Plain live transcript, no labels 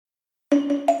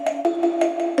Welcome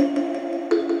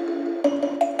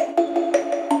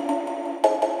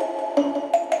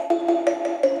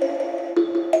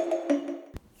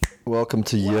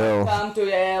to Yael. Welcome to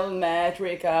Yael Match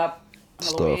Recap.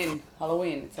 Stuff.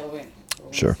 Halloween. It's Halloween.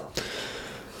 Sure. Stuff.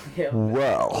 Yeah,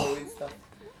 Well, Halloween stuff.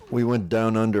 we went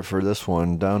down under for this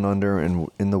one. Down under and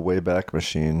in the Wayback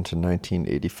Machine to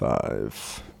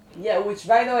 1985. Yeah, which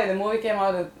by the way, the movie came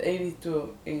out at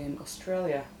 82 in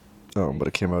Australia. Oh, but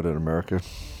it came out in America.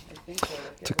 I think so.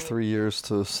 It took 3 years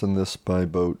to send this by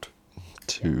boat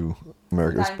to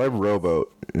America. It's by rowboat,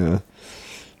 yeah.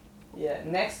 Yeah,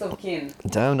 next of kin.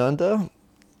 Down under?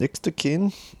 Next to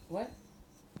kin? What?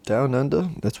 Down under?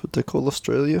 That's what they call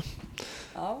Australia?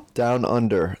 Oh? Down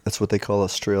under. That's what they call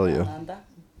Australia. Ananda?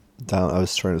 Down. I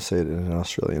was trying to say it in an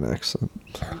Australian accent.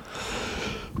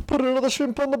 Put another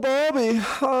shrimp on the barbie.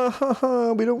 Ha ha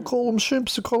ha. We don't call them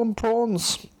shrimps, we call them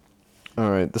prawns.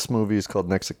 Alright, this movie is called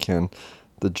Next of Kin.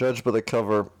 The judge by the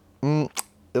cover, it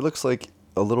looks like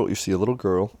you see a little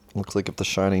girl. Looks like if The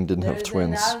Shining didn't have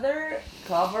twins. There's another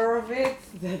cover of it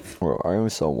that's... Well, I only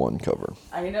saw one cover.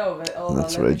 I know, but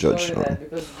That's what I judged on.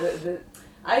 Because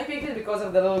I picked it because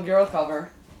of the little girl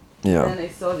cover. Yeah. And I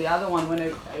saw the other one when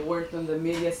I worked on the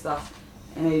media stuff,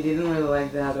 and I didn't really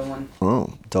like the other one.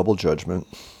 Oh, double judgment.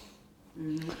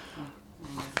 Mm-hmm.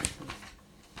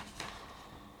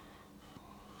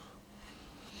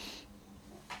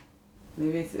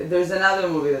 Maybe there's another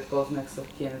movie that calls Next of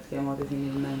Kin that came out I think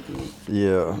in 1999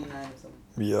 Yeah. or something.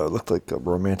 Yeah, it looked like a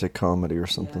romantic comedy or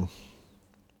something.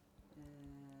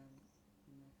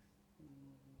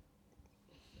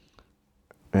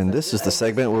 And this is the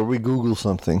segment where we Google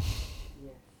something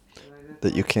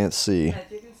that you can't see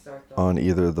on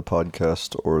either the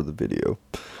podcast or the video.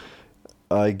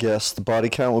 I guess the body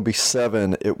count would be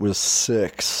 7. It was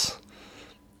 6.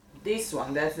 This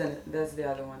one, that's the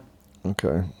other one.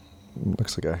 Okay.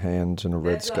 Looks like a hand in a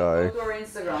red sky. Go to our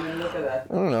Instagram and look at that.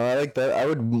 I don't know. I like that. I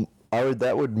would.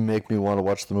 That would make me want to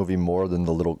watch the movie more than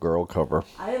the little girl cover.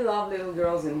 I love little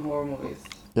girls in horror movies.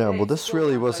 Yeah. Well, this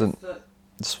really wasn't.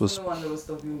 This was. The one that was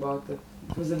talking about it.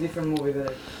 It was a different movie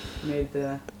that I made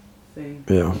the thing.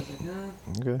 Yeah. I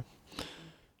was like,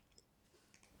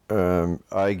 Okay.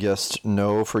 I guessed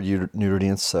no for nudity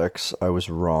and sex. I was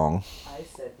wrong. I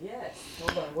said yes.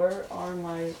 Hold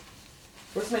on.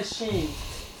 Where's my sheet?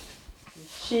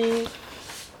 So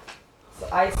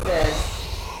I said.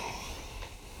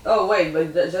 Oh wait,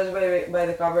 but judged by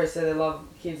the cover, I said I love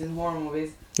kids in horror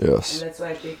movies. Yes. And that's why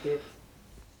I picked it.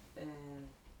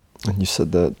 And you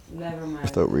said that. Never mind.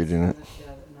 Without reading it. No,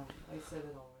 I said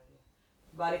it already.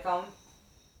 Body count?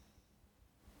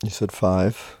 You said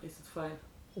 5. Is it 5?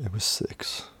 It was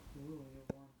 6. Ooh, you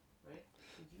won, right?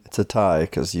 It's a tie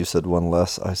because you said 1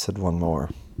 less. I said 1 more.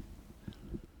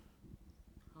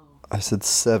 Oh. I said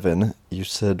 7. You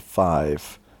said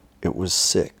 5. It was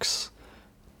 6.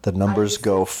 The numbers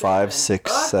go 5,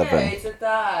 6, 7. Okay, it's a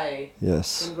tie.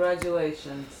 Yes.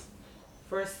 Congratulations.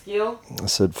 First skill? I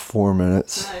said 4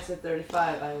 minutes. I said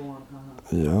 35. I won.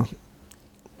 Yeah,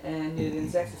 And you didn't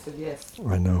sex. You said yes.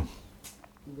 I know.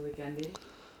 Billy Candy?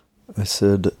 I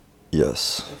said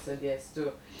yes. I said yes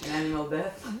too. An animal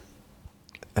death?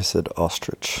 I said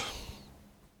ostrich.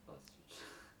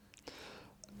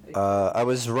 I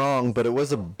was wrong, but it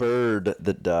was a bird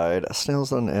that died. A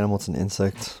snail's not an animal, it's an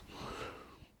insect.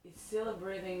 It's still a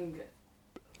breathing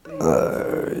thing.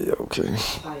 Yeah, okay.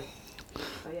 Bye.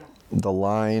 Yeah. The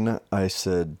line, I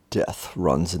said death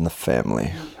runs in the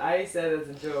family. I said as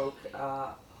a joke.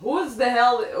 Who the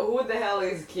hell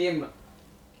is Kim?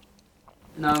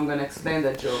 Now I'm gonna explain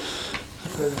that joke.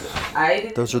 Because I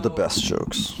didn't Those are the know best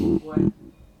jokes. What?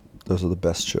 Those are the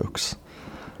best jokes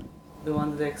The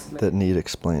ones that explain. that need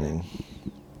explaining.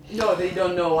 No, they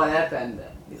don't know what happened.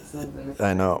 It's not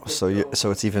I know. So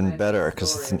it's even better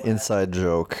because it's an inside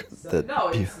joke that. No,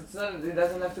 it's not. It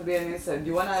doesn't have to be an inside. Do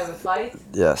you wanna have a fight?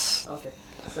 Yes. Okay.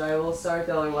 So I will start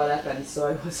telling what happened. So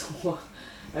I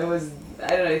don't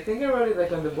know. I think I wrote it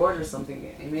like on the board or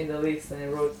something. I made a list and I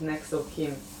wrote next of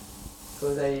Kim.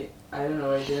 Because I don't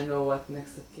know, I didn't know what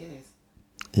next of kin is.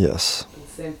 Yes. The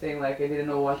same thing, like I didn't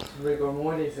know what rigor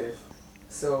mortis is.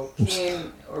 So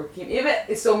Kim or Kim,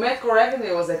 so Matt corrected me.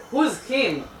 It was like, who's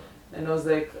Kim? And I was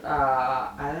like,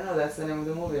 I don't know. That's the name of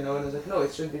the movie. And I was like, no,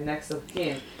 it should be next of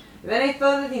kin. And then I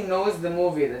thought that he knows the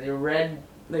movie, that he read,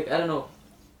 like I don't know.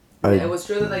 I was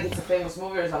sure that like it's a famous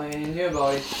movie or something, and he knew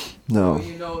about it. No. So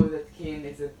you know that Kin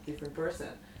is a different person.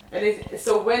 And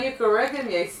so when you corrected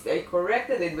me, I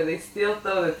corrected it, but I still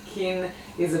thought that Kin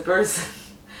is a person.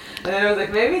 And then I was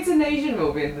like, maybe it's an Asian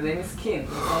movie and the name is Kin. It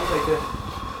sounds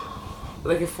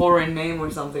like a foreign name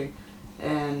or something.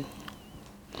 And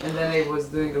And then I was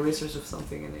doing a research of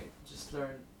something and I just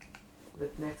learned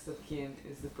that next of kin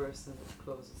is the person that's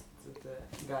closest to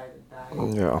the guy that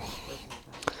died. Yeah.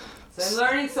 So I'm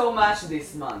learning so much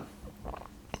this month.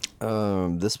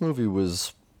 This movie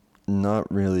was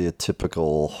not really a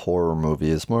typical horror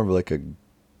movie. It's more of like a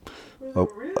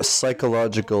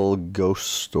psychological ghost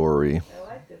story. I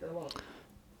liked it a lot.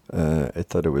 I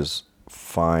thought it was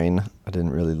fine. I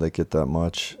didn't really like it that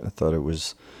much. I thought it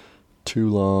was too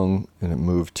long and it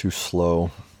moved too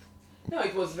slow. No,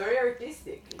 it was very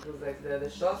artistic. It was like the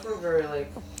shots were very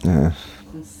like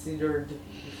considered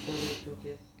before they took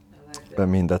it. I liked it. I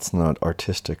mean, that's not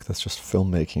artistic. That's just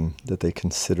filmmaking. That they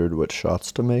considered what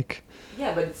shots to make.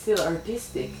 Yeah, but it's still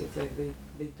artistic. It's like they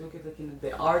took it like in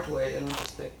the art way and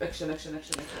just like action. I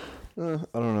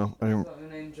don't know. And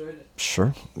I enjoyed it.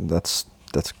 Sure, that's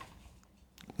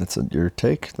your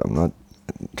take. I'm not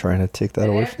trying to take that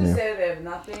away from you. I have to say that I have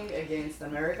nothing against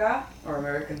America or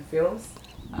American films.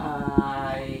 But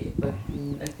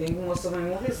I think most of my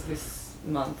movies this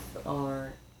month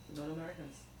are not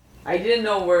Americans. I didn't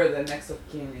know where the next of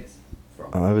kin is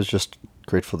from. I was just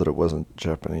grateful that it wasn't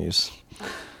Japanese.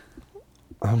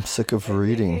 I'm sick of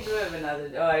reading. I do have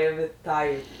I have a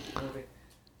Thai movie.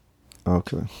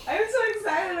 Okay. I'm so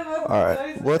excited about All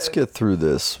right, let's get through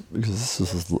this because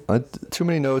this is too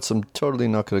many notes. I'm totally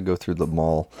not going to go through them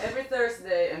all. Every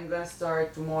Thursday, I'm gonna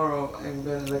start tomorrow. I'm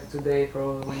gonna like today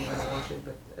probably when you're gonna watch it,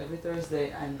 but every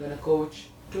Thursday I'm gonna coach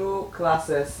 2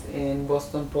 classes in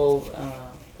Boston pole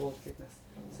fitness.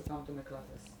 So come to my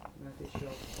classes. I'm gonna teach you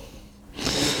all the pole. I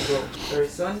need to go very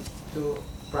soon to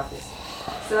practice.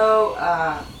 So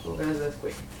we're gonna do that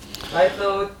quick. I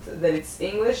thought that it's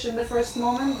English in the first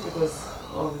moment because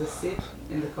of the seat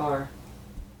in the car.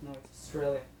 No, it's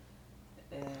Australia.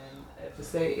 And I have to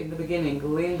say, in the beginning,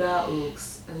 Linda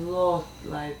looks a lot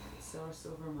like Sarah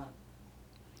Silverman.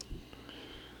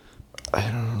 I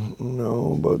don't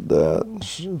know about that.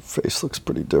 Her face looks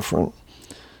pretty different.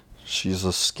 She's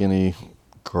a skinny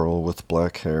girl with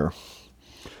black hair.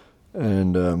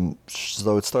 And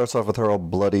so it starts off with her all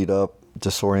bloodied up,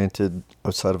 disoriented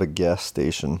outside of a gas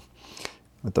station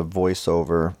with a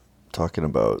voiceover talking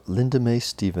about Linda Mae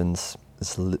Stevens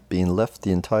is being left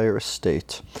the entire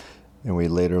estate. And we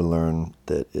later learn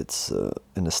that it's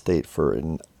an estate for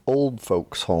an old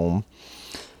folks' home.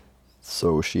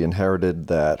 So she inherited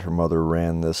that. Her mother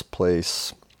ran this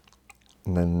place.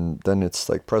 And then it's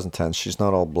like present tense. She's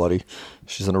not all bloody.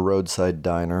 She's in a roadside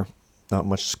diner. Not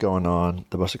much is going on.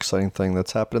 The most exciting thing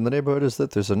that's happened in the neighborhood is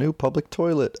that there's a new public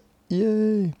toilet.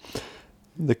 Yay!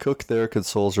 The cook there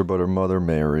consoles her about her mother,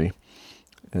 Mary.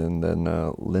 And then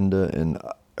Linda and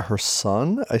her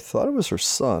son, I thought it was her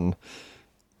son,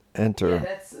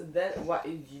 enter. Yeah,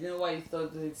 you know why you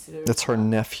thought that it's her That's her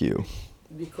nephew.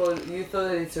 Because you thought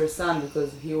that it's her son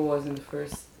because he was in the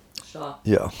first shot.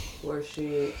 Yeah. Where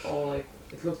she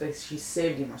it looked like she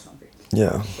saved him or something.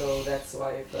 Yeah. So that's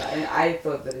why I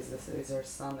thought that it's her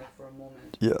son like for a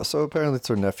moment. Yeah, so apparently it's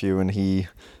her nephew and he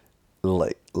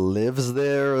lives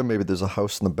there, or maybe there's a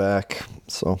house in the back.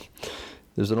 So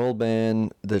there's an old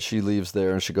man that she leaves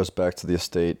there and she goes back to the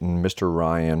estate, and Mr.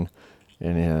 Ryan,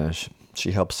 and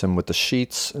she helps him with the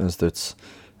sheets as there's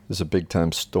a big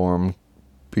time storm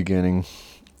beginning,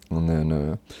 and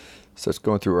then starts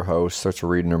going through her house, starts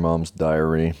reading her mom's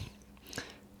diary,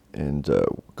 and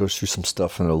goes through some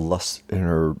stuff in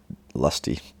her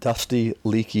dusty,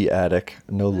 leaky attic.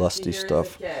 No lusty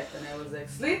stuff. A cat, and I was like,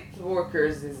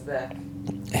 Sleepwalkers is back.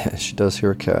 Yeah, she does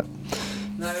hear a cat.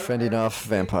 Fending off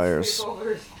vampires.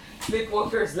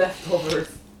 Sleepwalkers leftovers.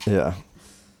 Yeah.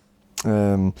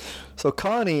 So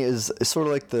Connie is sort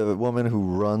of like the woman who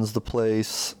runs the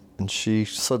place, and she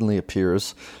suddenly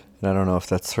appears. And I don't know if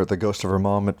that's the ghost of her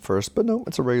mom at first, but no,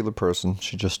 it's a regular person.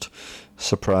 She just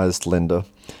surprised Linda.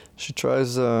 She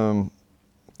tries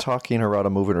talking her out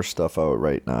of moving her stuff out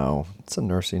right now. It's a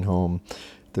nursing home.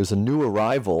 There's a new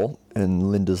arrival,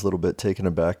 and Linda's a little bit taken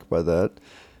aback by that.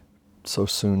 So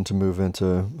soon to move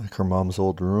into like her mom's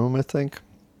old room, I think.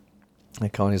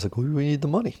 And Connie's like, we need the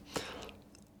money.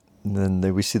 And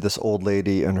then we see this old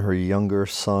lady and her younger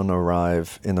son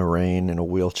arrive in the rain in a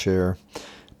wheelchair.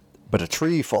 But a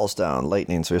tree falls down,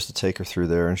 lightning, so he has to take her through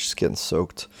there, and she's getting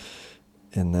soaked.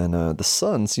 And then the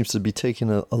son seems to be taking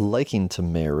a liking to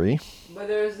Mary. But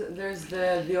there's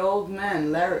the old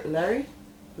man, Lance.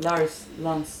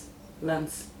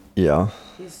 Yeah.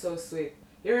 He's so sweet.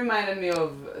 He reminded me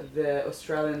of the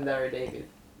Australian Larry David.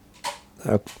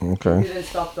 Okay. He didn't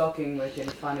stop talking like in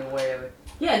a funny way. Like,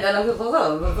 yeah,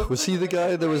 Was he the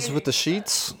guy that was with the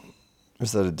sheets?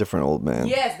 Is that a different old man?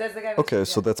 Yes, that's the guy. Okay,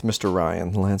 so that's Mr.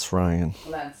 Ryan, Lance Ryan.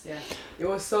 Lance. Yeah, it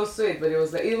was so sweet, but it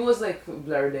was like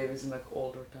Blair Davis in like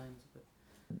older times,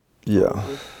 but Yeah.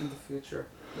 in the future.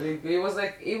 But it was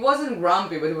like it wasn't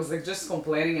grumpy, but it was like just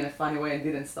complaining in a funny way and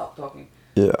didn't stop talking.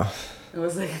 Yeah. It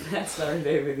was like that's Larry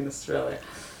David in Australia.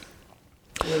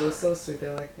 It was so sweet.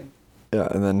 I liked him. Yeah,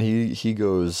 and then he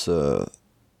goes.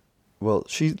 Well,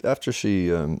 after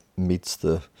she meets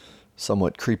the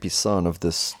somewhat creepy son of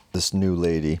this new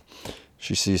lady,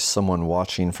 she sees someone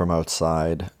watching from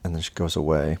outside, and then she goes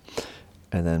away.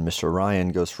 And then Mr.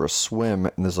 Ryan goes for a swim,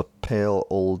 and there's a pale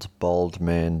old bald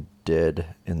man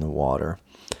dead in the water.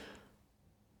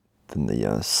 Then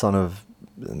the son of,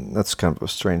 and that's kind of a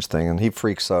strange thing, and he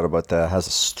freaks out about that, has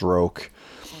a stroke.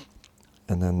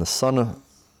 And then the son of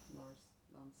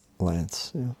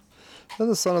Lance, yeah. Then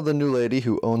the son of the new lady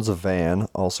who owns a van,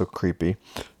 also creepy,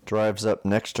 drives up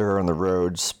next to her on the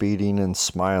road, speeding and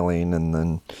smiling, and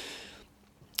then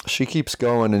she keeps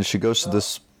going, and she goes to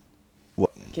this.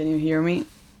 What? Can you hear me?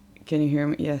 Can you hear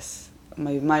me? Yes.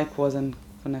 My mic wasn't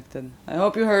connected. I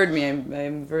hope you heard me. I'm a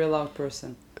very loud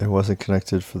person. It wasn't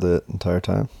connected for the entire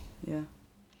time. Yeah.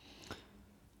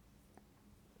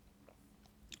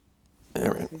 All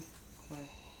right.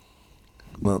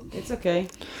 Well, It's okay.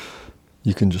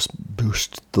 you can just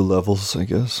boost the levels, I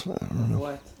guess. I don't know.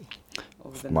 What?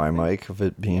 Of the My nothing? mic of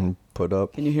it being put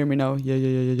up. Can you hear me now?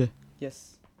 Yeah.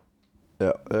 Yes.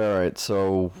 Yeah. All right.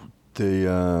 So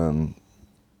the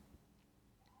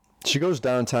she goes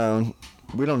downtown.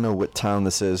 We don't know what town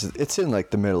this is. It's in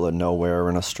like the middle of nowhere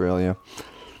in Australia.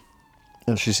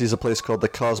 And she sees a place called the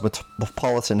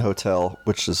Cosmopolitan Hotel,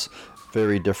 which is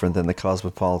very different than the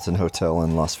Cosmopolitan Hotel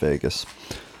in Las Vegas,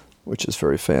 which is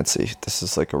very fancy. This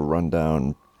is like a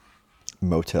rundown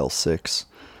Motel 6.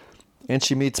 And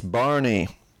she meets Barney,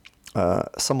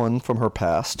 someone from her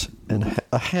past, and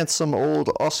a handsome old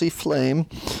Aussie flame.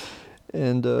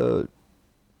 And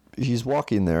he's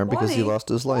walking there because he Bonnie. lost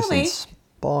his license.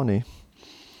 Bonnie.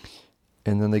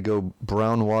 And then they go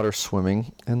brown water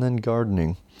swimming and then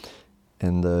gardening.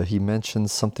 And he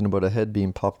mentions something about a head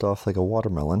being popped off like a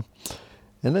watermelon.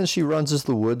 And then she runs into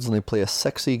the woods and they play a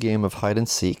sexy game of hide and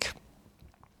seek.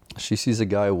 She sees a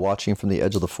guy watching from the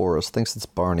edge of the forest, thinks it's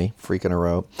Barney, freaking her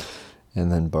out.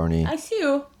 And then Barney I see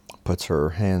you. puts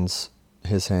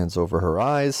his hands over her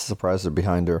eyes, surprises her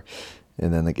behind her,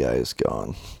 and then the guy is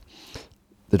gone.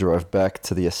 They drive back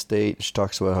to the estate. She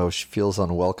talks about how she feels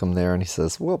unwelcome there, and he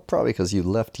says, well, probably because you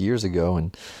left years ago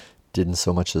and didn't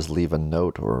so much as leave a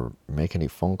note or make any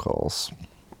phone calls.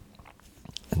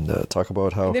 And talk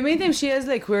about how... In the meantime, she has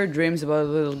like weird dreams about a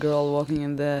little girl walking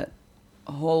in the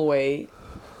hallway.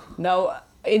 Now,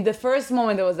 in the first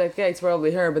moment, I was like, yeah, it's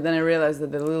probably her. But then I realized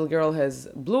that the little girl has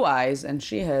blue eyes and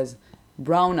she has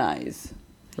brown eyes.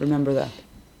 Remember that?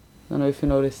 I don't know if you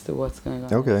noticed what's going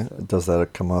on. Okay, So- does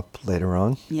that come up later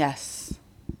on? Yes.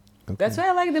 Okay. That's why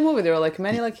I like the movie. There are like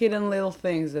many like hidden little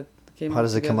things that came. How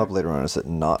does it come together. up later on? Is it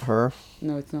not her?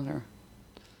 No, it's not her.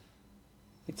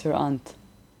 It's her aunt.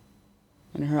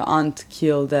 And her aunt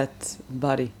killed that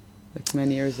body like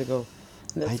many years ago.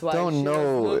 That's I why don't she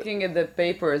know. was looking at the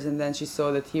papers and then she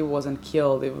saw that he wasn't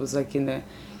killed. It was like in the...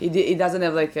 It doesn't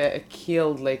have like a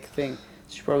killed like thing.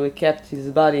 She probably kept his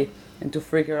body and to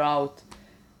freak her out.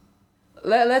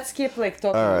 Let's keep like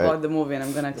talking All right. about the movie and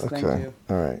I'm gonna explain to Okay, you.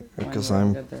 all right. when Because we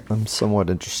I'm get there. somewhat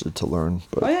interested to learn.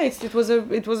 But Oh yeah, it was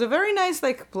a very nice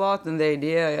like plot and the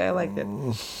idea. I liked it.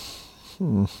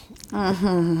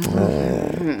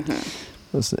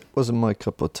 wasn't my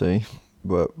cup of tea,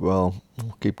 but well,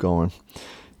 we'll keep going.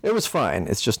 It was fine.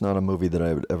 It's just not a movie that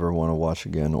I would ever want to watch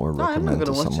again or No, I'm not recommend to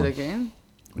gonna watch someone. it again.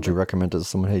 Would you recommend it to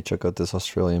someone? Hey, check out this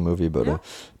Australian movie about Yeah. a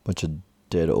bunch of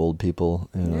dead old people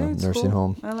in Yeah, a it's nursing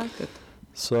cool. home. I liked it.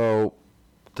 So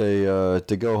they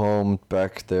go home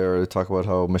back there. They talk about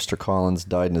how Mr. Collins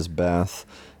died in his bath.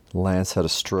 Lance had a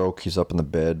stroke. He's up in the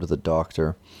bed with a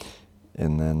doctor.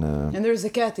 And then And there's a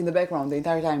cat in the background the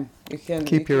entire time. You can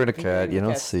Keep you hearing a keep cat, hearing you the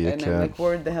don't cat. see a and cat. I'm like,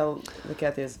 where the hell the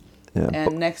cat is? yeah,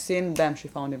 And next scene, bam, she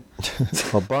found him.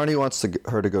 well, Barney wants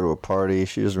her to go to a party.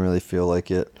 She doesn't really feel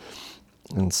like it.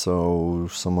 And so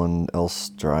someone else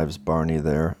drives Barney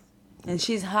there. And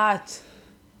she's hot.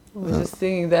 I was just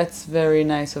thinking that's very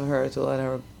nice of her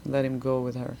to let him go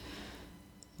with her.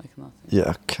 Like nothing.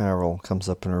 Yeah, Carol comes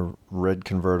up in her red I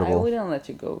convertible. wouldn't let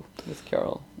you go with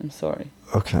Carol. I'm sorry.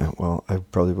 Okay, well, I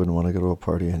probably wouldn't want to go to a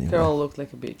party anyway. Carol looked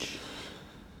like a bitch.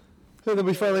 And then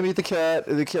we finally meet the cat.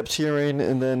 They kept cheering,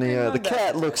 and then I the love that.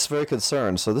 cat looks very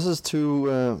concerned. So this is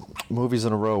two movies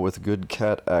in a row with good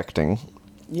cat acting.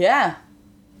 Yeah.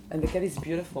 And the cat is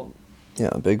beautiful. Yeah,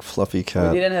 big fluffy We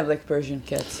cat. didn't have like Persian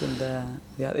cats in the...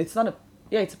 Yeah, it's not a...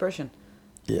 Yeah, it's a Persian.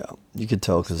 Yeah, you could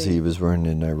tell because he was wearing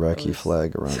an Iraqi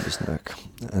flag around his neck.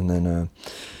 And then,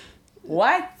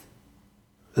 What?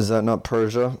 is that not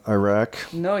Persia, Iraq?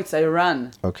 No, it's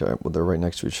Iran. Okay, well they're right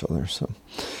next to each other.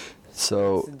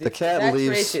 So the cat That's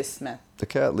leaves. racist, man. The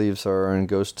cat leaves her and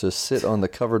goes to sit on the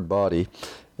covered body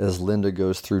as Linda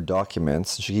goes through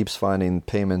documents. She keeps finding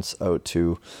payments out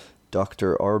to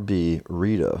Dr. R.B.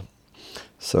 Rita.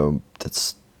 So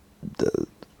that's the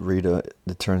Rita,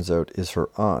 it turns out, is her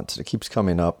aunt. It keeps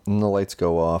coming up and the lights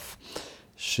go off.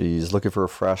 She's looking for a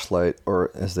flashlight,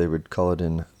 or as they would call it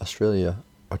in Australia,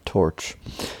 a torch.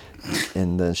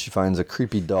 And then she finds a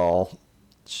creepy doll.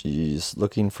 She's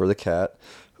looking for the cat,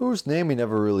 whose name we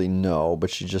never really know,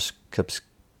 but she just kept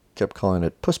calling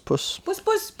it Puss Puss. Puss,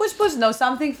 puss, puss, puss. No,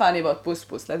 something funny about puss,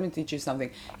 puss. Let me teach you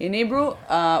something. In Hebrew,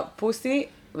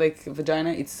 pussy, like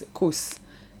vagina, it's kus.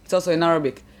 It's also in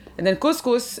Arabic. And then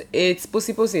couscous, it's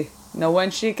pussy, pussy. Now, when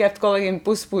she kept calling him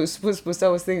puss, puss, puss, puss, I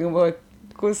was thinking about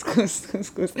couscous,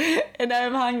 couscous. And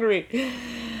I'm hungry.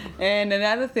 And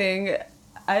another thing,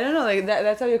 I don't know, like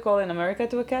that's how you call in America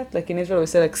to a cat? Like in Israel, we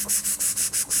say like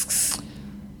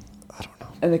I don't know.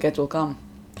 and the cat will come.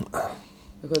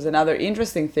 Because another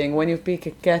interesting thing, when you pick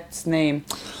a cat's name,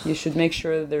 you should make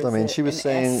sure that there's she was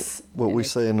saying S what in we it.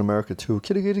 say in America too.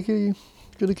 Kitty, kitty, kitty.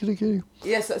 Kitty, kitty, kitty.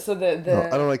 Yes, so the No,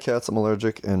 I don't like cats. I'm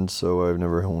allergic, and so I've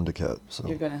never owned a cat. So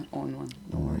you're gonna own one.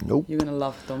 Don't worry. Nope. You're gonna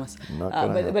love Thomas. Not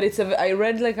gonna but it's I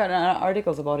read like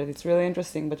articles about it. It's really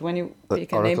interesting. But when you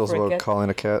pick a name articles for a about cat, calling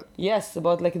a cat. yes,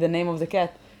 about like the name of the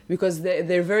cat, because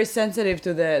they're very sensitive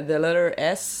to the letter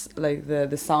S, like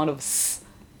the sound of S,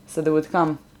 so they would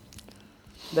come.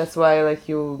 That's why like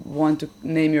you want to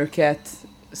name your cat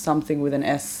something with an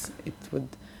S. It would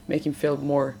make him feel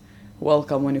more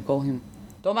welcome when you call him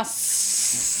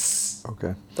Thomas.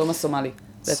 Okay. Thomas Somali.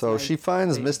 That's So my she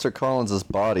finds name. Mr. Collins'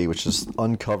 body, which is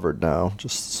uncovered now,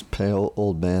 just this pale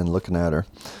old man looking at her.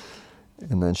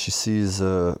 And then she sees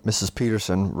Mrs.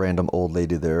 Peterson, random old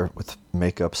lady there with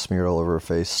makeup smeared all over her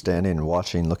face, standing and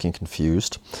watching, looking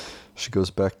confused. She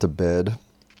goes back to bed.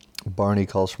 Barney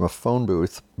calls from a phone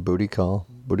booth, booty call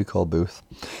booth.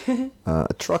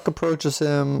 A truck approaches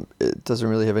him. It doesn't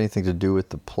really have anything to do with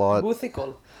the plot. Booty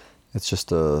call. It's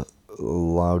just a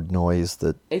loud noise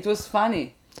that... It was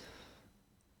funny.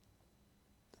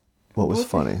 What was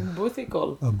funny? Booty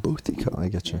call. A booty call, I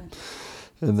get you.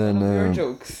 Yeah. And then... One of your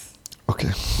jokes. Okay.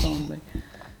 Sound like.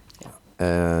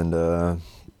 And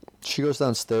she goes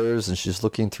downstairs and she's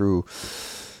looking through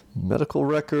medical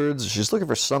records. She's looking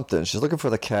for something. She's looking for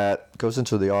the cat. Goes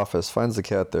into the office, finds the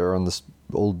cat there on this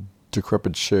old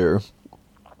decrepit chair.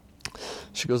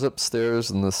 She goes upstairs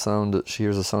and she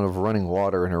hears the sound of running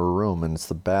water in her room, and it's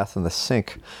the bath and the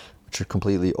sink, which are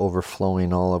completely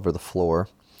overflowing all over the floor.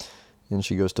 And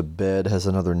she goes to bed, has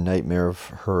another nightmare of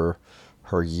her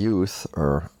youth,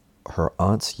 or her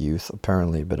aunt's youth,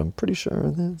 apparently, but I'm pretty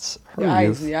sure that's her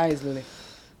youth. The eyes, Lily.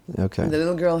 Okay. The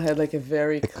little girl had like a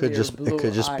very It could just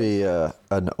eye. be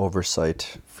an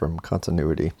oversight from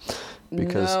continuity,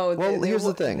 because here's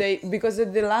the thing. Because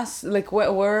at the last, like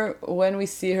when we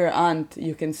see her aunt,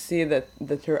 you can see that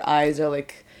her eyes are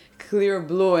like clear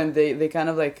blue, and they kind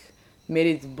of like made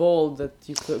it bold that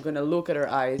you're gonna look at her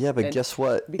eyes. Yeah, but guess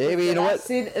what? Maybe you know what?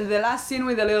 The last scene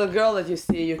with the little girl that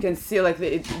you can see like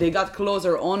they got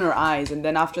closer on her eyes, and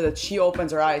then after that she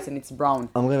opens her eyes and it's brown.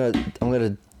 I'm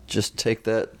gonna just take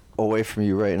that away from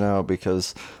you right now,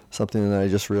 because something that I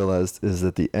just realized is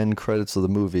that the end credits of the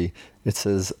movie, it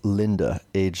says Linda,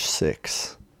 age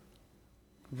 6.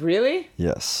 Really?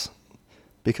 Yes.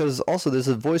 Because also there's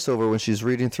a voiceover when she's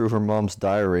reading through her mom's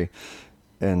diary,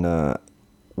 and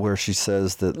where she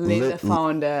says that Linda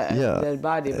found a dead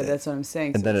body, but that's what I'm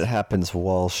saying. And so then it happens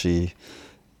while she's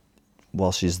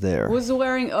there. who's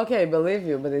wearing? Okay, I believe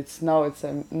you, but now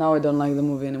I don't like the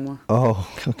movie anymore. Oh,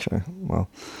 okay. Well,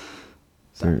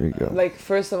 there you go. Like,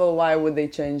 first of all, why would they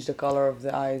change the color of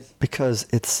the eyes? Because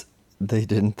they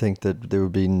didn't think that there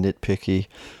would be nitpicky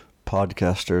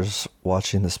podcasters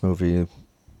watching this movie.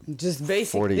 Just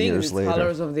basic 40 things, years it's later.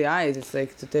 colors of the eyes. It's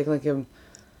like to take like a boy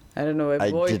I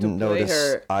to didn't play notice.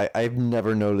 her. I've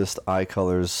never noticed eye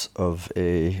colors of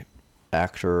a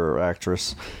actor or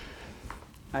actress.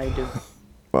 I do.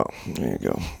 Well, there you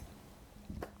go.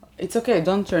 It's okay.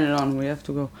 Don't turn it on. We have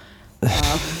to go.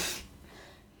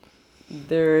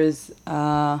 There's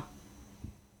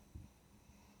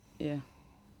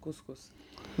couscous.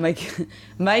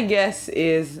 My guess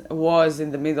was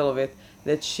in the middle of it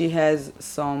that she has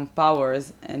some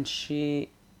powers and she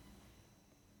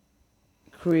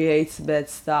creates bad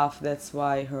stuff. That's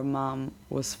why her mom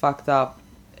was fucked up,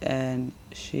 and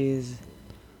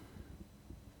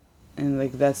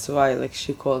that's why like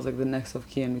she calls like the next of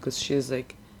kin, because she's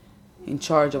like in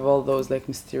charge of all those like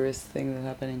mysterious things that are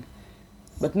happening.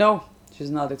 But no, she's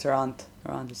not. It's her aunt.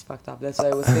 Her aunt is fucked up. That's why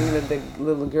I was thinking that the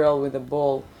little girl with the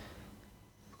ball,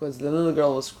 because the little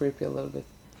girl was creepy a little bit.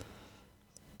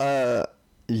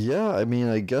 Yeah, I mean,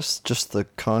 I guess just the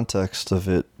context of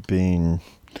it being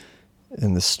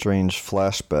in the strange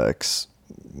flashbacks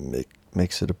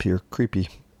makes it appear creepy,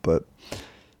 but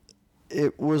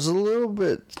it was a little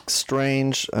bit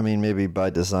strange. I mean, maybe by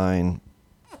design,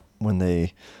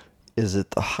 is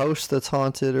it the house that's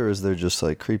haunted, or is there just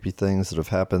like creepy things that have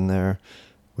happened there,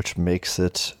 which makes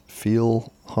it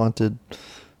feel haunted?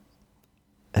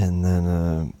 And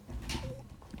then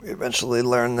we eventually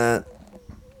learn that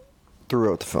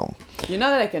throughout the film. You know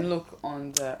that I can look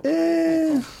on the...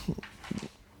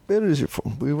 It is your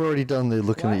phone. We've already done the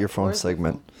looking What? at your phone Where's the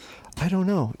segment. I don't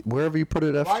know. Wherever you put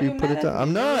it Why after are you you put mad it at down. I'm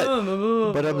me?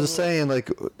 not. But I'm just saying, like,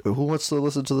 who wants to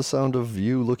listen to the sound of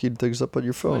you looking things up on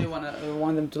your What do you phone?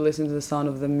 want them to listen to the sound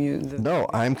of the music? No,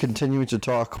 I'm continuing to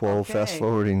talk while Okay. fast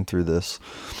forwarding through this.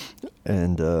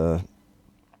 And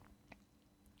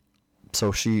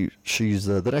so she's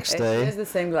the next She day, has the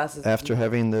same glasses. after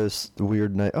having this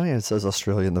weird night. Oh yeah, it says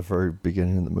Australia in the very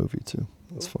beginning of the movie too.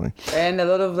 That's funny. And a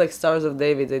lot of like Stars of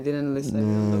David. I didn't listen. I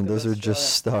didn't look at Those are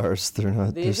just stars. They're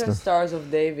not. These are Stars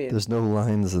of David. There's no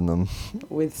lines in them.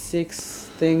 With 6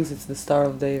 things, it's the Star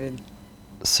of David.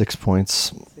 6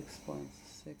 points.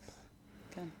 6.6.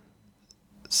 Okay.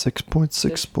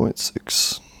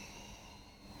 6.6.6.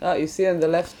 Oh, you see on the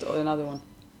left, another one.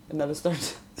 Another star.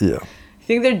 Yeah. I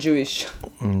think they're Jewish.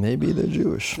 Maybe they're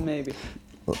Jewish. Maybe.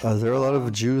 Are there a lot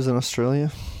of Jews in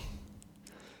Australia?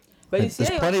 But you see,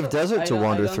 There's plenty of desert to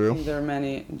wander through. I don't think there are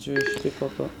many Jewish people.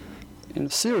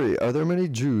 Siri, are there many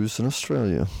Jews in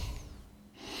Australia?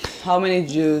 How many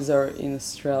Jews are in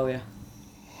Australia?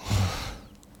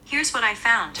 Here's what I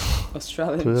found.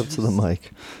 Australian Put it up Jews. to the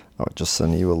mic. I'll just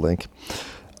send you a link.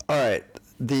 All right.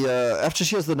 After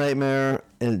she has the nightmare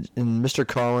in Mr.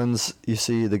 Collins, you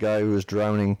see the guy who is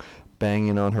drowning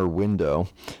banging on her window,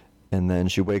 and then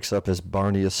she wakes up as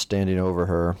Barney is standing over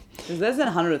her. It's less than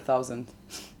 100,000.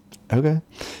 Okay.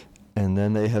 And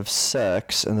then they have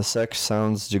sex, and the sex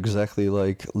sounds exactly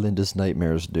like Linda's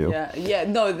nightmares do. Yeah.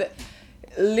 No,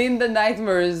 Linda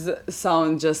nightmares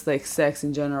sound just like sex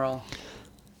in general.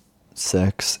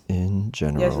 Sex in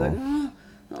general. Yeah, she's like,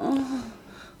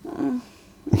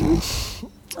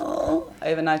 I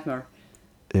have a nightmare.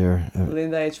 There.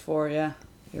 Linda age 4, yeah.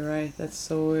 You're right. That's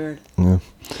so weird. Yeah.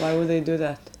 Why would they do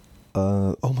that?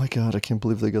 Oh my God! I can't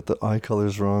believe they got the eye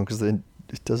colors wrong. Because it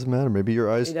doesn't matter. Maybe your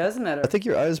eyes. It doesn't matter. I think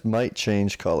your eyes might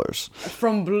change colors.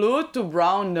 From blue to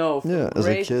brown, no. From Yeah, as a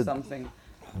gray to kid. something.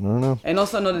 I don't know. And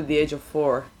also not at the age of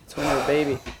 4. It's when you're a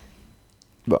baby.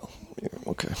 Well, yeah,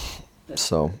 okay.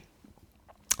 So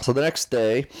the next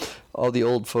day, all the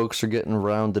old folks are getting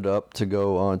rounded up to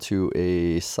go onto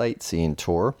a sightseeing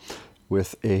tour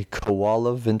with a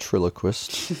koala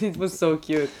ventriloquist. It was so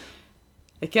cute.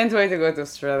 I can't wait to go to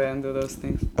Australia and do those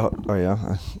things. Oh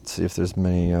yeah. Let's see if there's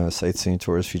many sightseeing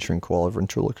tours featuring koala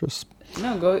ventriloquists.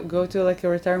 No, go to like a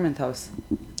retirement house.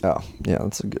 Oh yeah,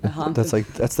 that's a good. haunted-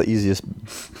 That's the easiest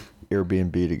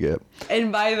Airbnb to get.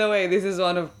 And by the way, this is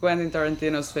one of Quentin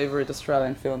Tarantino's favorite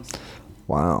Australian films.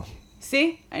 Wow.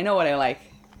 See? I know what I like.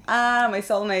 Ah, my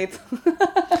soulmate.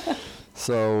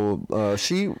 So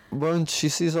she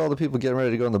sees all the people getting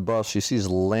ready to go on the bus. She sees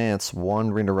Lance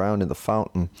wandering around in the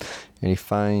fountain, and he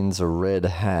finds a red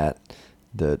hat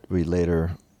that we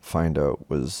later find out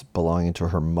was belonging to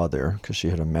her mother because she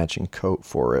had a matching coat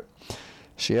for it.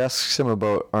 She asks him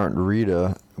about Aunt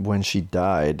Rita when she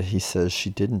died. He says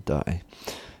she didn't die.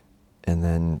 And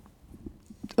then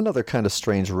another kind of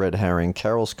strange red herring.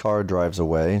 Carol's car drives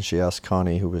away, and she asks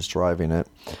Connie who was driving it,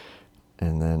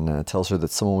 and then tells her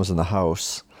that someone was in the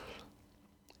house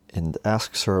and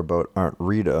asks her about Aunt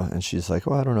Rita, and she's like,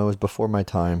 oh, I don't know, it was before my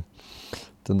time.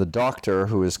 Then the doctor,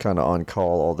 who is kind of on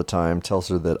call all the time, tells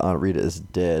her that Aunt Rita is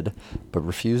dead, but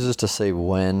refuses to say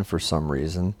when for some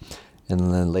reason, and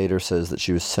then later says that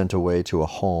she was sent away to a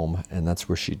home, and that's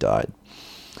where she died.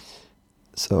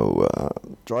 So,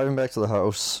 driving back to the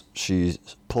house, she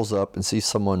pulls up and sees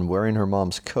someone wearing her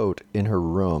mom's coat in her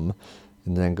room,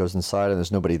 and then goes inside and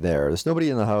there's nobody there. There's nobody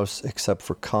in the house except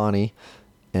for Connie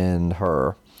and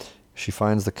her. She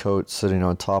finds the coat sitting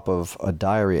on top of a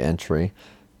diary entry,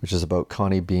 which is about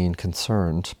Connie being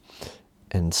concerned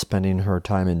and spending her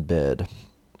time in bed.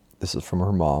 This is from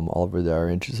her mom. All of her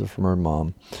diary entries are from her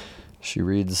mom. She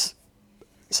reads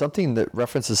something that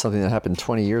references something that happened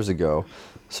 20 years ago.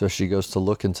 So she goes to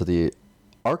look into the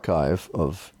archive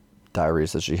of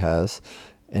diaries that she has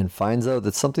and finds out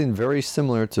that something very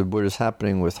similar to what is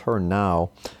happening with her now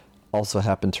also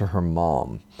happened to her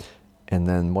mom. And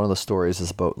then one of the stories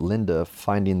is about Linda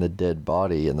finding the dead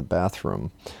body in the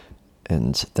bathroom.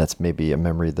 And that's maybe a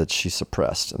memory that she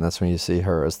suppressed. And that's when you see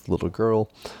her as the little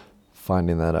girl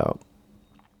finding that out.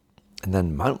 And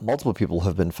then multiple people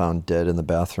have been found dead in the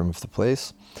bathroom of the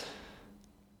place.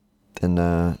 Then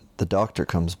the doctor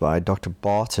comes by, Dr.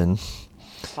 Barton,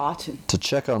 to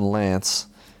check on Lance.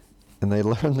 And they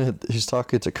learn that he's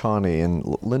talking to Connie.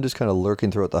 And Linda's kind of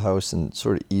lurking throughout the house and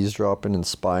sort of eavesdropping and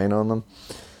spying on them.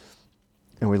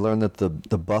 And we learn that the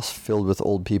bus filled with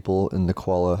old people in the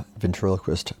Koala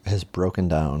ventriloquist has broken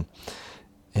down.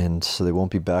 And so they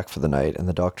won't be back for the night. And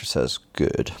the doctor says,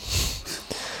 good.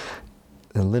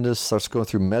 And Linda starts going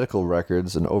through medical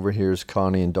records and overhears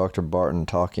Connie and Dr. Barton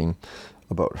talking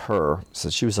about her.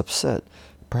 Says she was upset.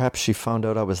 Perhaps she found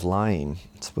out I was lying.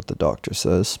 That's what the doctor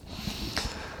says.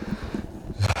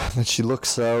 Then she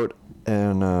looks out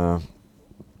and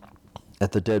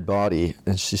at the dead body,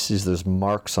 and she sees there's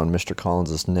marks on Mr.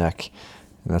 Collins' neck.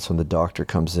 And that's when the doctor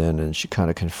comes in, and she kind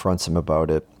of confronts him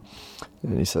about it.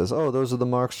 And he says, oh, those are the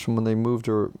marks from when they moved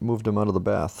him out of the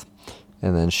bath.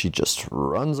 And then she just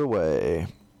runs away.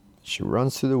 She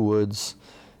runs through the woods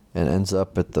and ends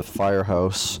up at the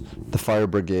firehouse, the fire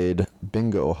brigade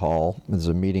bingo hall. There's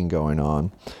a meeting going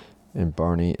on. And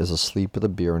Barney is asleep with a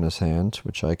beer in his hand,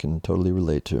 which I can totally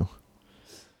relate to.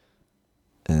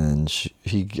 And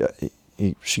she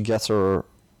gets her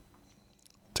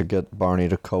to get Barney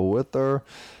to go with her.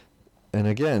 And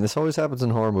again, this always happens in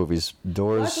horror movies.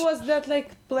 Doors. What was that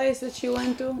place that she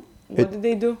went to? What did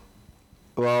they do?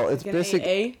 Well, it's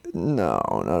basically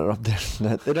no.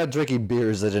 They're not drinking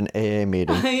beers at an AA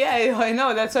meeting. Yeah, I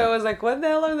know. That's why I was like, what the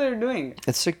hell are they doing?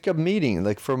 It's like a meeting,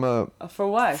 like from a for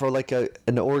what? For like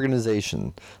an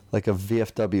organization, like a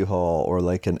VFW hall or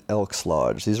like an Elks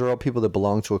Lodge. These are all people that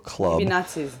belong to a club. Maybe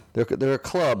Nazis. They're a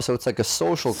club, so it's like a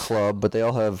social club, but they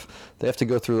have to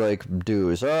go through like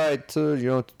dues. All right,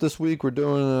 this week we're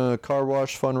doing a car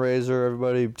wash fundraiser.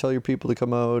 Everybody, tell your people to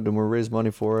come out, and we'll raise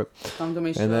money for it. Come to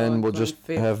my show. And then we'll just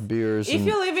have beers. If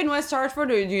you live in West Hartford,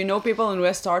 or do you know people in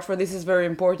West Hartford, this is very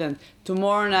important.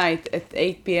 Tomorrow night at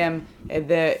 8 p.m. at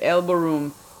the Elbow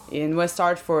Room in West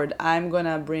Hartford, I'm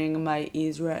gonna bring my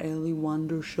Israeli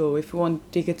Wonder show. If you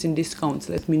want tickets and discounts,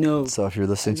 let me know. So if you're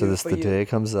listening to this the day it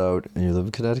comes out and you live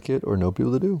in Connecticut or know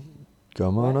people that do,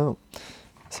 come on out.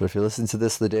 So if you're listening to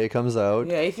this the day it comes out,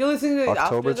 yeah, if you're listening to it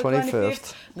October after the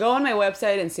 25th, go on my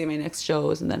website and see my next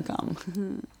shows and then come.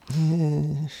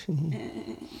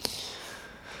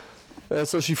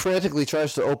 So she frantically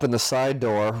tries to open the side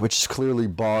door, which is clearly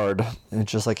barred. And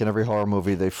just like in every horror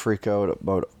movie, they freak out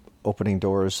about opening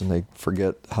doors and they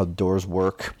forget how doors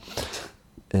work.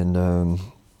 And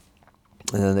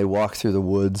then they walk through the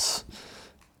woods.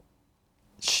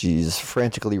 She's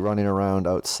frantically running around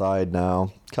outside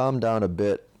now. Calm down a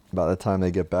bit by the time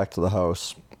they get back to the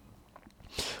house.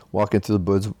 Walking through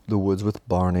the woods with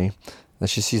Barney. And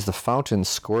she sees the fountain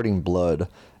squirting blood.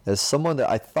 As someone that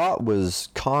I thought was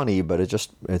Connie, but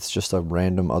it's just a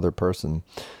random other person,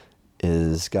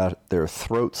 is got their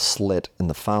throat slit in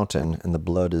the fountain and the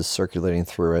blood is circulating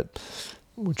through it,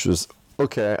 which was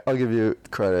okay. I'll give you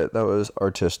credit. That was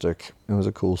artistic. It was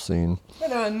a cool scene. Yeah,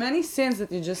 there are many scenes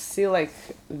that you just see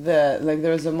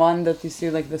there's a one that you see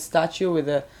like the statue with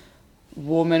a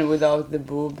woman without the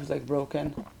boob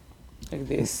broken, like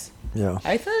this. Yeah.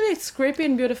 I thought it's creepy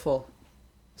and beautiful.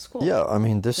 Cool. Yeah, I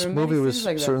mean, this movie was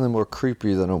certainly more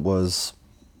creepy than it was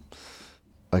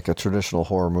like a traditional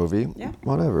horror movie. Yeah.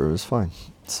 Whatever, it was fine.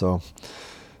 So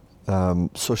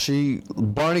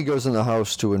Barney goes in the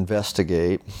house to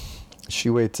investigate. She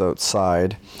waits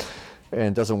outside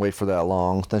and doesn't wait for that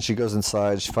long. Then she goes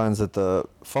inside. She finds that the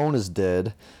phone is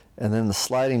dead, and then the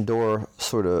sliding door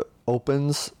sort of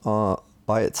opens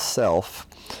by itself.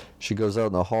 She goes out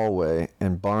in the hallway,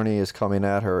 and Barney is coming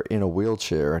at her in a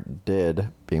wheelchair,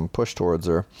 dead, being pushed towards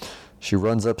her. She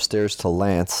runs upstairs to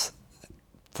Lance,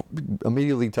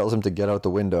 immediately tells him to get out the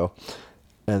window,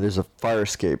 and there's a fire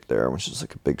escape there, which is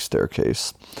like a big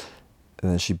staircase.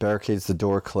 And then she barricades the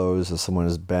door closed as someone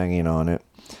is banging on it.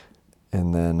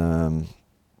 And then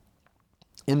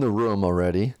in the room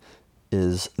already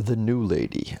is the new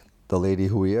lady, the lady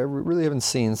who we really haven't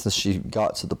seen since she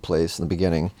got to the place in the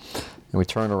beginning. And we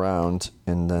turn around,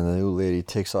 and then the new lady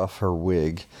takes off her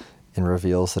wig and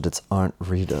reveals that it's Aunt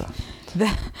Rita.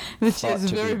 That she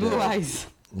has very blue eyes.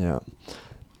 Yeah.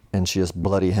 And she has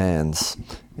bloody hands.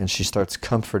 And she starts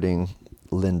comforting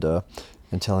Linda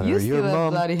and telling her, your mom... You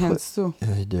have bloody hands too.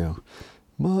 Yeah, I do.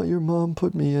 Your mom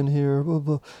put me in here, blah,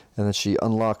 blah. And then she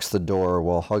unlocks the door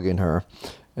while hugging her.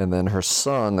 And then her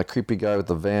son, the creepy guy with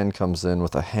the van, comes in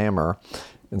with a hammer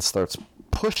and starts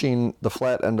pushing the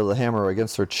flat end of the hammer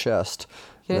against her chest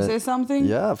Can I say something?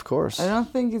 Yeah, of course. I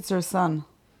don't think it's her son.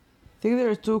 I think there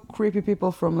are two creepy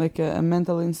people from like a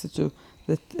mental institute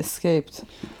that escaped.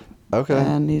 Okay.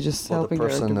 And he's just helping her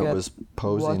to the person that get was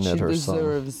posing what at she her son.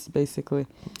 deserves, basically.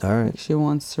 All Like right. she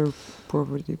wants her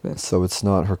property back. So it's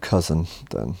not her cousin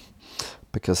then,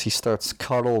 because he starts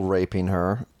cuddle raping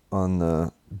her on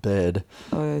the bed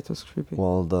Oh yeah, it was creepy.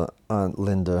 while the Aunt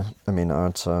Rita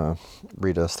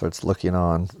starts looking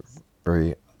on,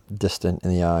 very distant in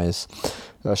the eyes.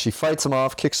 She fights him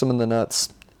off, kicks him in the nuts,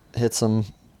 hits him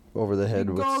over the head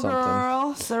with Go something.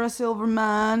 girl, Sarah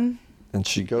Silverman. And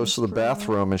she goes to the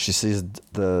bathroom and she sees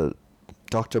the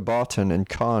Dr. Barton and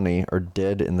Connie are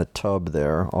dead in the tub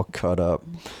there, all cut up.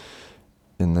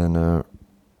 And then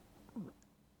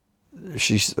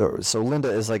so Linda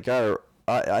is like, so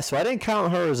I didn't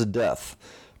count her as a death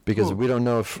because we don't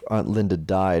know if Aunt Linda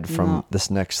died from this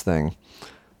next thing.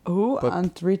 Who? But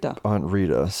Aunt Rita. Aunt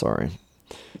Rita, sorry.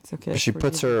 It's okay. She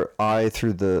puts her eye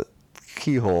through the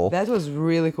keyhole. That was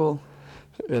really cool.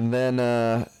 And then,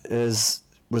 as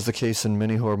was the case in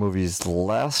many horror movies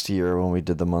last year when we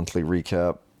did the monthly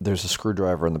recap, there's a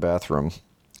screwdriver in the bathroom,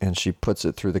 and she puts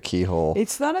it through the keyhole.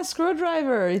 It's not a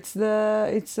screwdriver. It's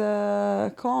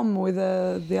a comb with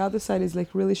the other side is like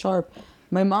really sharp.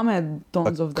 My mom had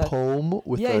tons of that. Comb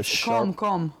with yeah, a it's sharp...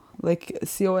 comb, like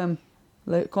C-O-M,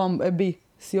 like comb, a B,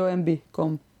 C-O-M-B,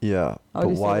 comb. Yeah, How do but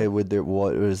you say why that? would there?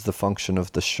 What is the function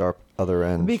of the sharp other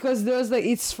end? Because there's like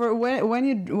it's for when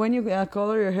you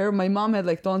color your hair. My mom had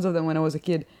like tons of them when I was a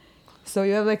kid. So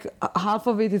you have like half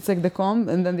of it. It's like the comb,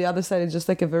 and then the other side is just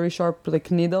like a very sharp like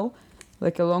needle,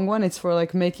 like a long one. It's for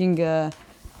like making how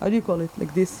do you call it?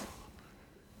 Like this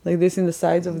in the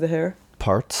sides of the hair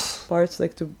Parts.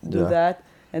 like to do Yeah. that.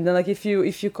 And then like if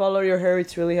you color your hair,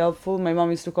 it's really helpful. My mom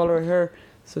used to color her hair,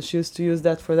 so she used to use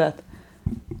that for that.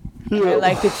 I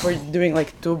liked it for doing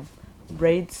like two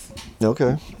braids.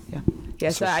 Okay. Yeah,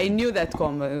 so I knew that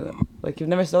comb. Like you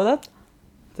never saw that?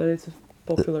 That it's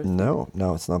popular. No,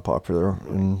 it's not popular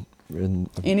in.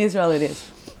 In Israel it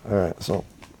is. All right, so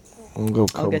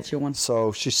I'll get you one.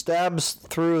 So she stabs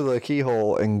through the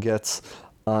keyhole and gets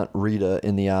Aunt Rita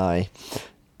in the eye,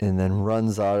 and then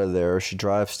runs out of there. She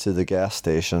drives to the gas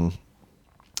station.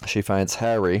 She finds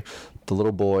Harry, the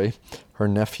little boy, her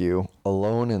nephew,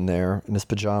 alone in there in his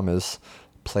pajamas,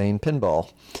 playing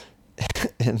pinball.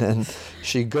 And then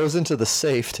she goes into the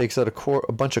safe, takes out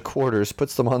a bunch of quarters,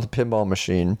 puts them on the pinball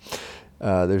machine.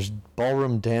 There's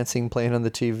ballroom dancing playing on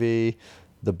the TV.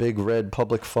 The big red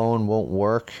public phone won't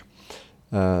work.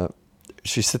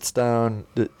 She sits down.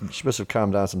 She must have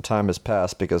calmed down. Some time has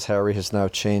passed because Harry has now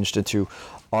changed into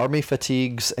army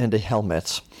fatigues and a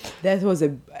helmet. That was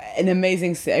an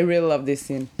amazing scene. I really love this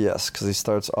scene. Yes, because he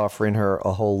starts offering her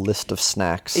a whole list of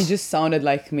snacks. It just sounded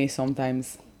like me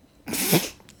sometimes.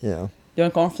 Yeah. Do you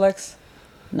want cornflakes?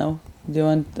 No. Do you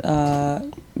want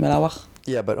melawach?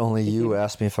 Yeah, but only you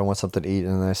ask me if I want something to eat,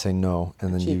 and then I say no,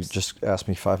 and then you Chips. just ask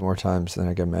me 5 more times, and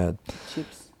I get mad.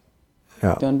 Chips.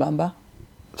 Yeah. Do you want bamba?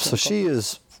 So she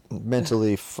is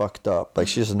mentally fucked up. Like,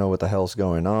 she doesn't know what the hell's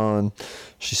going on.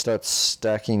 She starts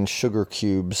stacking sugar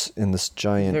cubes in this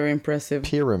giant Very impressive.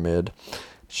 pyramid.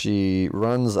 She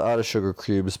runs out of sugar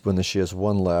cubes when she has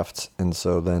one left, and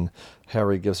so then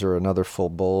Harry gives her another full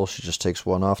bowl. She just takes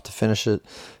one off to finish it.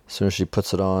 As soon as she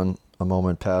puts it on, a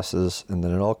moment passes, and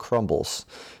then it all crumbles.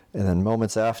 And then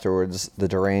moments afterwards, the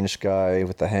deranged guy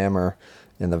with the hammer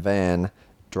in the van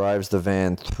drives the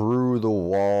van through the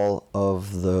wall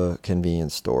of the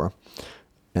convenience store,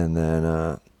 and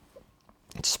then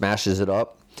smashes it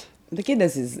up. The kid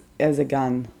has a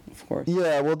gun, of course.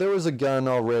 Yeah, well, there was a gun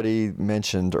already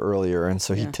mentioned earlier, and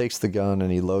so he takes the gun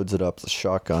and he loads it up, the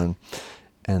shotgun,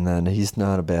 and then he's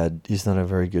not a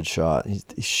very good shot.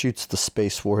 He shoots the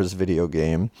Space Wars video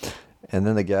game, and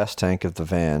then the gas tank of the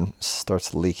van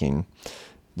starts leaking.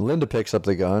 Linda picks up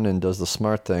the gun and does the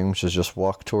smart thing, which is just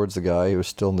walk towards the guy who's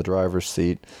still in the driver's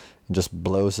seat and just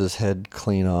blows his head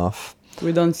clean off.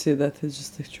 We don't see that. It's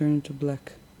just like turned into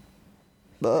black.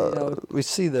 We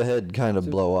see the head kind of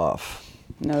blow off.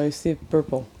 Now you see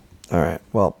purple. All right,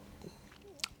 well,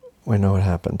 we know what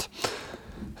happened.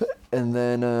 And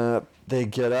then they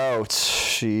get out.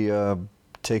 She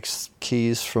takes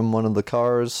keys from one of the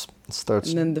cars and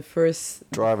starts And then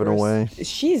driving away.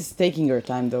 She's taking her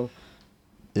time though.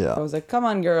 Yeah. I was like, "Come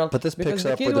on, girl!" But this picks because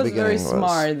the up kid where the was very beginning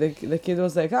was. smart. The kid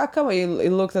was like, "Ah, come on!" He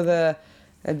looked at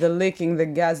the leaking, the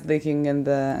gas leaking, and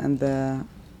the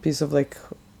piece of like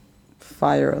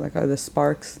fire, like the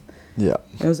sparks. Yeah.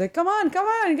 And I was like, come on,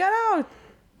 get out!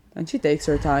 And she takes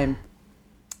her time.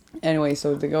 Anyway,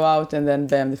 so they go out, and then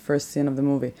bam, the first scene of the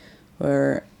movie,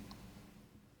 where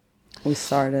We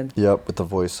started. Yep, with the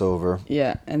voiceover.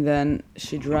 Yeah, and then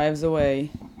she drives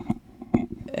away,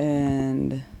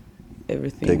 and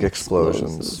everything. Big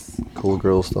explosions. explodes. Cool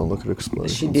girls don't look at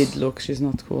explosions. She did look. She's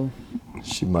not cool.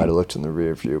 She might have looked in the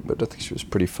rear view, but I think she was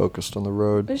pretty focused on the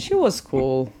road. But she was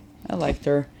cool. I liked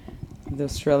her. The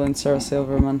Australian Sarah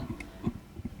Silverman.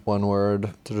 One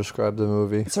word to describe the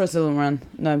movie. Sarah Silverman.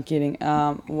 No, I'm kidding.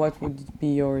 What would be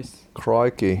yours?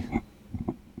 Crikey.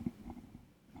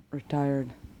 Retired.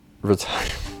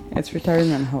 Retired. It's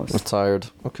retirement house. Retired.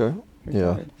 Okay.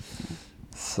 Retired. Yeah.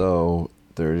 So,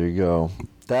 there you go.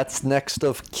 That's Next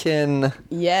of Kin.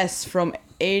 Yes, from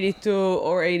 82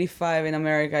 or 85 in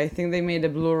America. I think they made a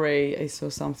Blu-ray. I saw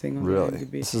something on Really?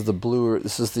 IMDb. This is the best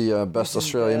This is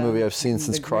Australian the- movie I've seen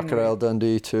since the Green Crocodile Ray.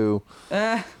 Dundee 2.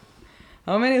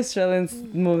 How many Australian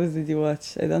movies did you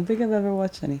watch? I don't think I've ever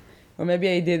watched any. Or maybe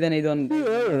I did and I don't... Yeah, I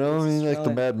don't know. I mean, like the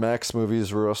Australian. Mad Max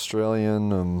movies were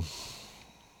Australian.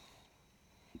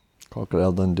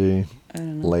 Crocodile Dundee, I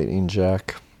don't know. Lightning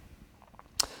Jack.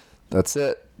 That's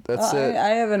it. That's it. I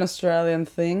have an Australian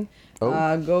thing.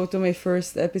 Oh. Go to my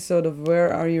first episode of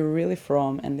Where Are You Really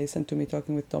From? And listen to me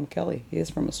talking with Tom Kelly. He is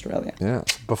from Australia. Yeah.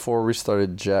 Before we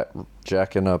started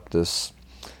jacking up this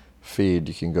feed,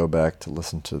 you can go back to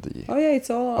listen to the Oh yeah, it's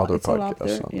all other it's all up podcasts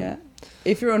there. on Yeah.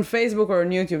 If you're on Facebook or on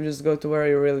YouTube, just go to Where Are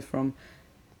You Really From?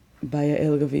 By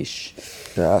Yael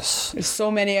Gavish. Yes. There's so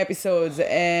many episodes,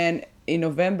 and in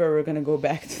November we're gonna go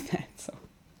back to that. So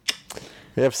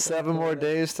We have 7 more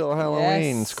days till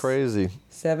Halloween. Yes. It's crazy.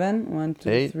 7, 1, 2,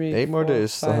 Eight- 3, eight more 4,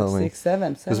 days till 5, Halloween. 6,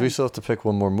 7. Because we still have to pick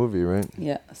one more movie, right?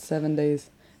 Yeah, 7 days.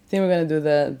 I think we're gonna do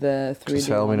the 3D. Because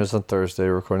Halloween one. is on Thursday.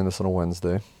 We're recording this on a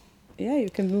Wednesday. Yeah, you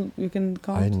can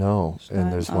count. I know.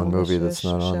 And there's one movie that's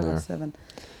not on there. 7.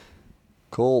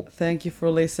 Cool. Thank you for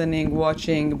listening,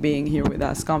 watching, being here with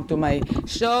us. Come to my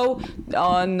show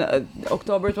on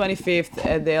October 25th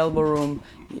at the Elbow Room,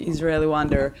 Israeli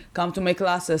Wonder. Come to my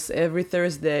classes every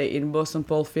Thursday in Boston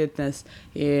Pole Fitness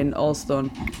in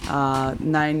Alston,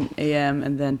 9 a.m.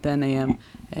 and then 10 a.m.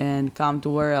 And come to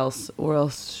where else? Where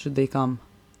else should they come?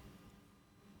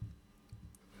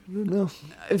 I don't know.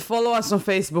 Follow us on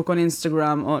Facebook, on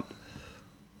Instagram.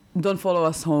 Don't follow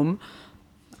us home.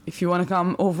 If you want to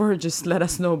come over, just let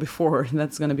us know before.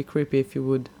 That's going to be creepy if you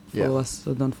would follow us,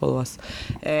 so don't follow us.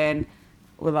 And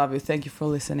we love you. Thank you for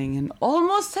listening. And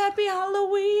almost happy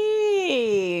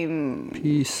Halloween!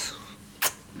 Peace.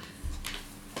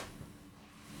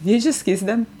 Did you just kiss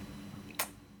them?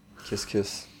 Kiss,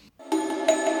 kiss.